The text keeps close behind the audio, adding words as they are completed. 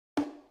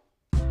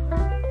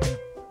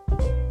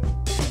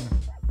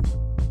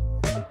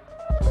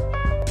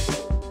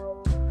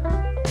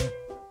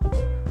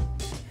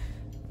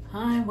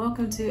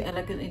welcome to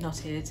Elegantly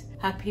Knotted.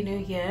 Happy New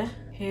Year.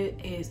 Here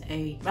is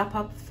a wrap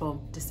up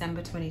from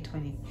December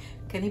 2020.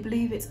 Can you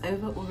believe it's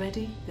over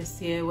already? This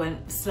year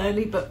went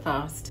slowly but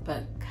fast,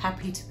 but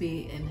happy to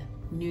be in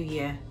New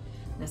Year.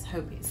 Let's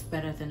hope it's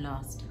better than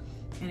last.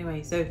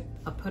 Anyway, so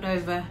I put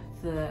over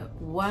the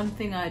one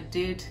thing I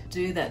did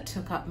do that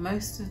took up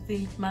most of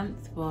the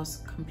month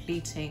was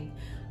completing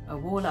a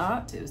wall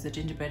art. It was a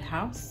gingerbread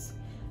house.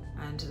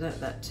 And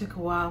that took a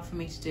while for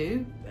me to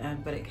do,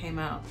 but it came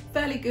out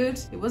fairly good.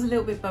 It was a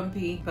little bit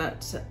bumpy,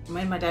 but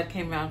when my dad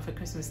came around for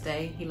Christmas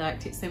Day, he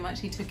liked it so much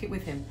he took it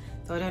with him.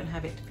 So I don't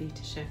have it for you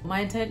to show.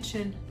 My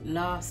intention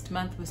last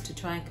month was to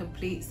try and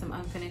complete some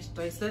unfinished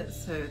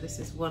bracelets. So this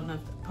is one of,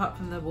 apart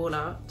from the wall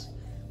art,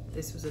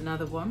 this was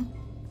another one.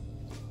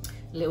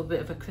 A little bit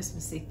of a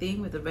Christmassy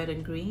theme with the red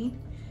and green.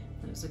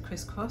 And it was a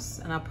crisscross,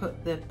 and I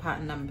put the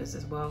pattern numbers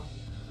as well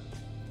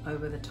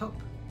over the top.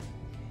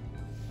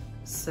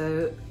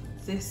 So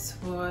this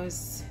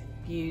was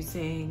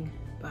using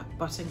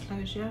button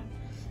closure,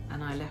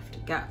 and I left a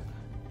gap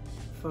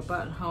for a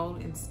buttonhole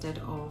instead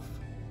of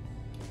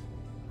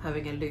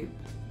having a loop.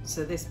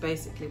 So this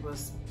basically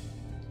was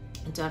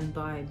done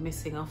by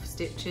missing off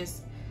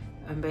stitches,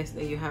 and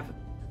basically you have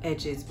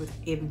edges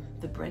within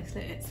the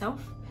bracelet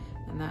itself,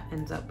 and that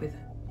ends up with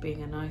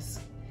being a nice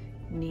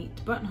neat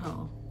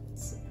buttonhole.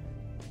 So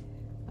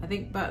I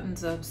think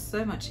buttons are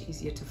so much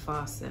easier to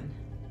fasten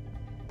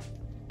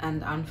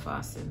and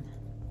unfasten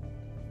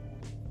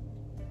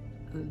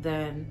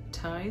than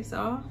ties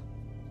are.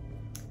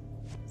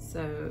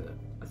 So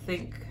I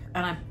think,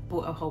 and I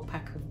bought a whole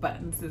pack of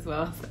buttons as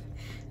well, so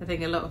I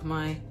think a lot of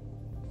my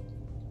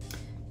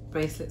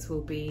bracelets will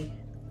be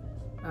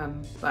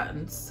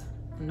buttons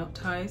and not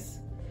ties,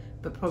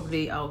 but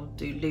probably I'll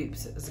do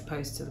loops as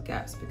opposed to the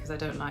gaps because I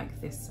don't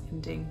like this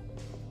ending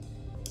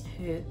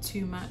here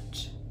too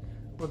much,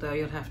 although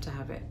you'll have to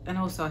have it. And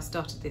also I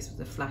started this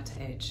with a flat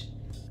edge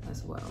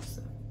as well,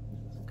 so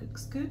it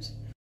looks good.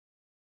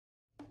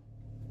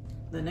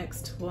 The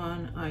next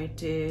one I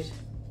did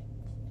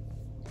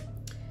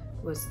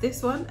was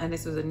this one, and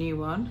this was a new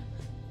one.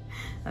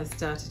 I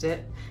started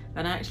it,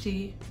 and I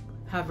actually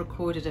have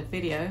recorded a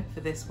video for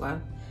this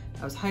one.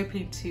 I was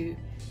hoping to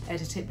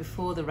edit it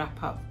before the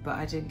wrap up, but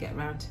I didn't get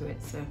around to it,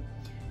 so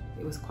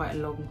it was quite a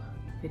long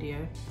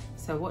video.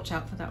 So watch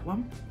out for that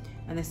one.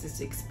 And this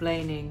is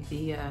explaining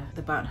the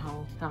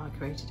buttonhole, how I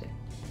created it.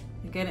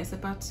 Again, it's a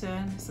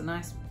button, it's a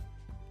nice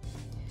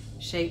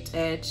shaped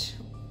edge,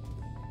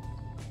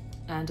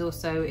 and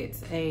also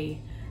it's a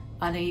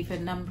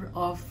uneven number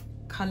of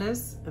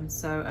colors, and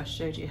so I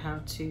showed you how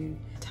to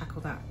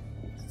tackle that,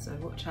 so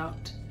watch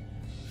out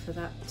for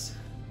that.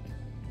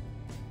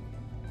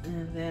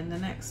 And then the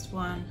next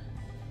one,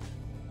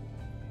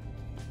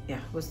 yeah,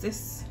 was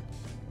this.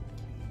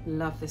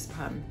 Love this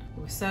pattern.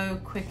 It was so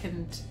quick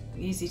and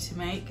easy to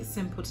make,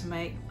 simple to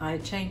make. I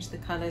changed the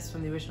colors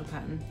from the original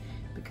pattern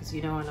because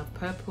you know I love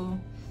purple,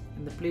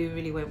 and the blue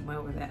really went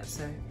well with that.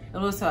 So,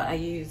 and also I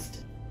used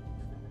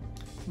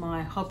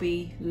my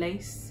hobby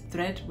lace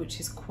thread,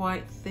 which is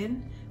quite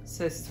thin,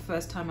 so this is the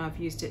first time I've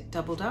used it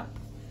doubled up,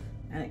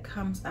 and it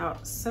comes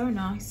out so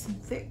nice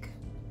and thick.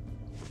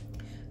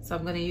 So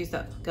I'm going to use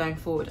that going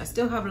forward. I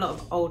still have a lot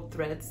of old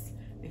threads.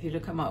 If you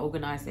look at my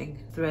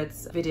organizing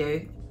threads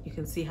video, you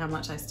can see how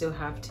much I still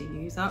have to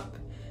use up,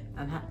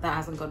 and that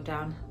hasn't gone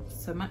down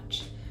so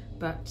much,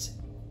 but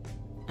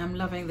I'm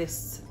loving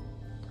this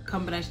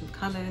combination of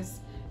colors,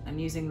 and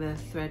using the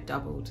thread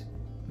doubled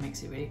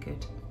makes it really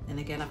good. And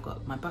again, I've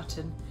got my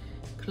button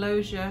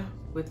closure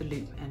with the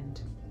loop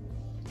end.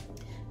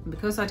 And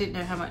because I didn't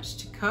know how much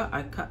to cut,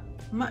 I cut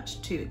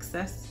much to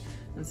excess,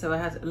 and so I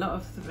had a lot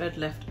of thread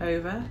left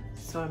over,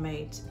 so I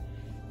made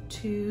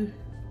 2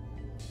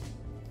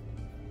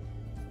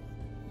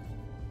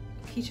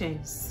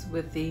 keychains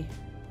with the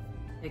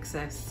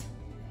excess.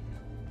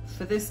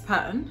 For this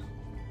pattern,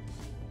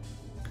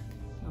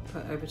 I'll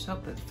put over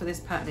top, but for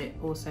this pattern it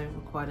also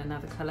required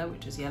another colour,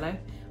 which was yellow,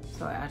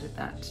 so I added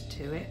that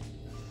to it.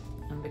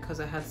 And because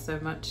I had so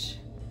much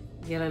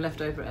yellow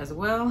left over as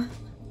well,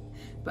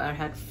 but I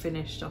had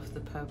finished off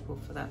the purple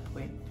for that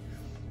point,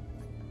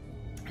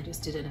 I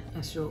just did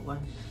a short one.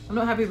 I'm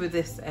not happy with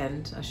this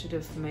end. I should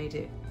have made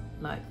it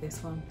like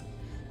this one,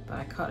 but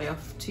I cut it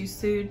off too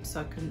soon,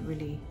 so I couldn't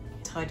really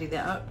tidy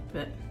that up.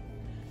 But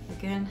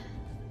again,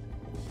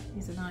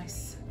 these are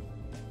nice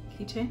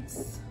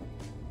keychains.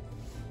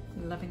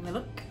 I'm loving the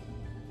look.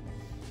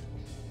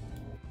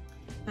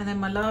 And then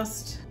my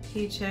last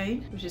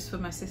keychain, which is for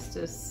my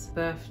sister's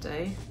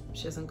birthday.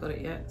 She hasn't got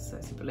it yet, so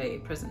it's a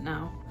belated present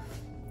now.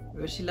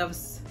 But she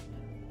loves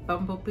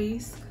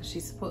bumblebees because she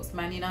supports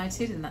Man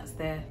United, and that's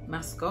their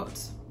mascot,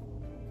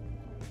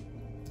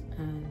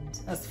 and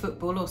that's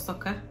football or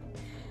soccer.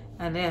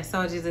 And yeah, so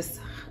I do this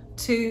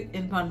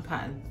 2-in-1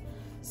 pattern.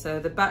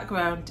 So the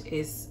background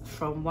is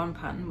from one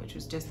pattern, which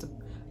was just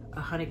a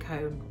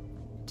honeycomb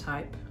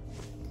type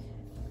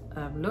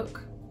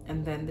look,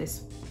 and then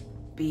this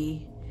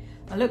bee.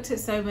 I looked at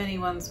so many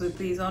ones with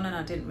bees on, and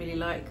I didn't really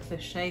like the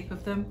shape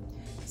of them,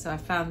 so I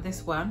found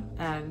this one,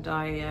 and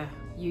I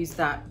use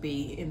that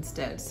bee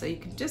instead. So you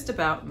can just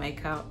about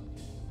make out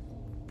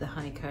the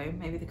honeycomb.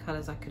 Maybe the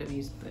colours I could have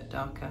used a bit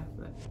darker,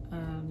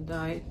 and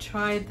I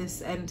tried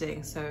this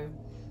ending, so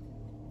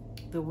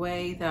the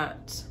way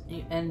that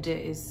you end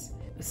it is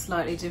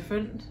slightly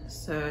different.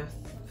 So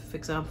for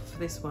example, for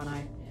this one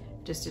I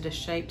just did a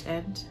shaped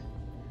end.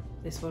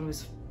 This one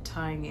was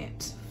tying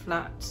it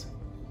flat,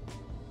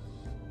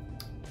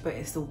 but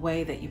it's the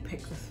way that you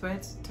pick the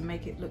threads to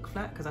make it look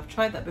flat, because I've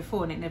tried that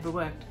before and it never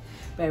worked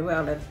very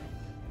well. And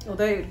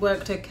although it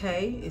worked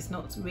okay, it's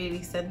not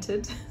really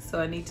centered,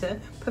 so I need to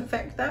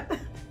perfect that.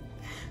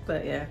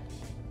 But yeah,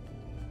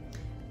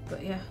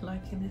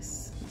 liking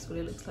this. That's what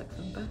it looks like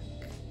from the back.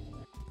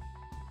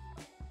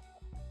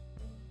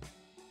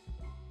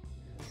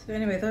 So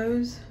anyway,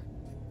 those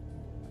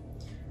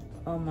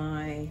are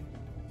my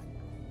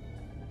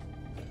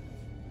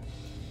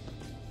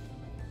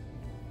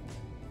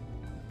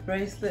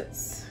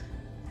bracelets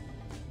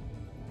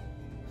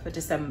for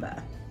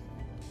December.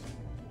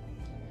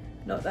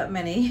 Not that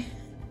many.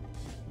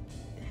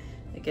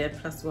 Again,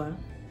 +1.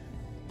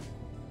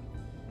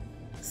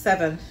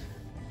 7.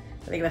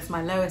 I think that's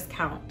my lowest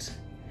count,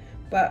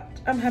 but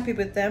I'm happy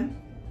with them.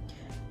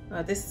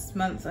 This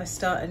month I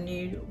start a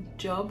new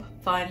job,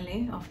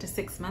 finally, after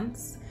 6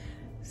 months.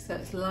 So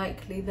it's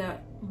likely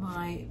that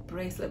my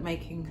bracelet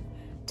making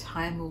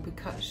time will be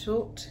cut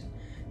short,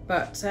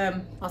 but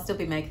I'll still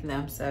be making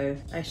them, so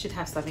I should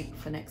have something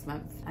for next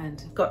month.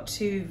 And I've got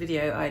 2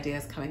 video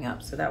ideas coming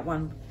up. So that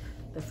one,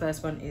 the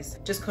first one is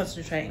just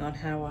concentrating on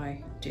how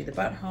I do the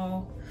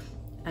buttonhole,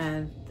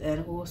 and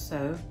then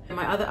also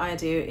my other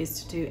idea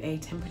is to do a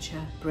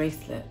temperature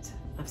bracelet.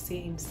 I've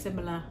seen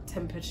similar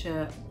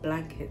temperature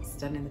blankets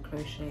done in the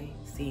crochet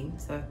scene,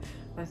 so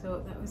I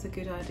thought that was a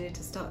good idea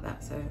to start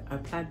that, so I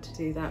plan to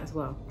do that as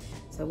well.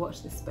 So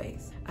watch this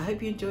space. I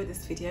hope you enjoyed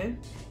this video.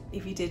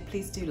 If you did,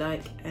 please do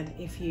like, and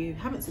if you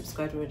haven't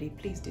subscribed already,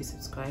 please do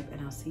subscribe,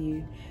 and I'll see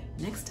you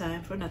next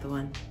time for another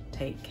one.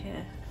 Take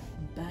care.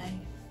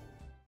 Bye.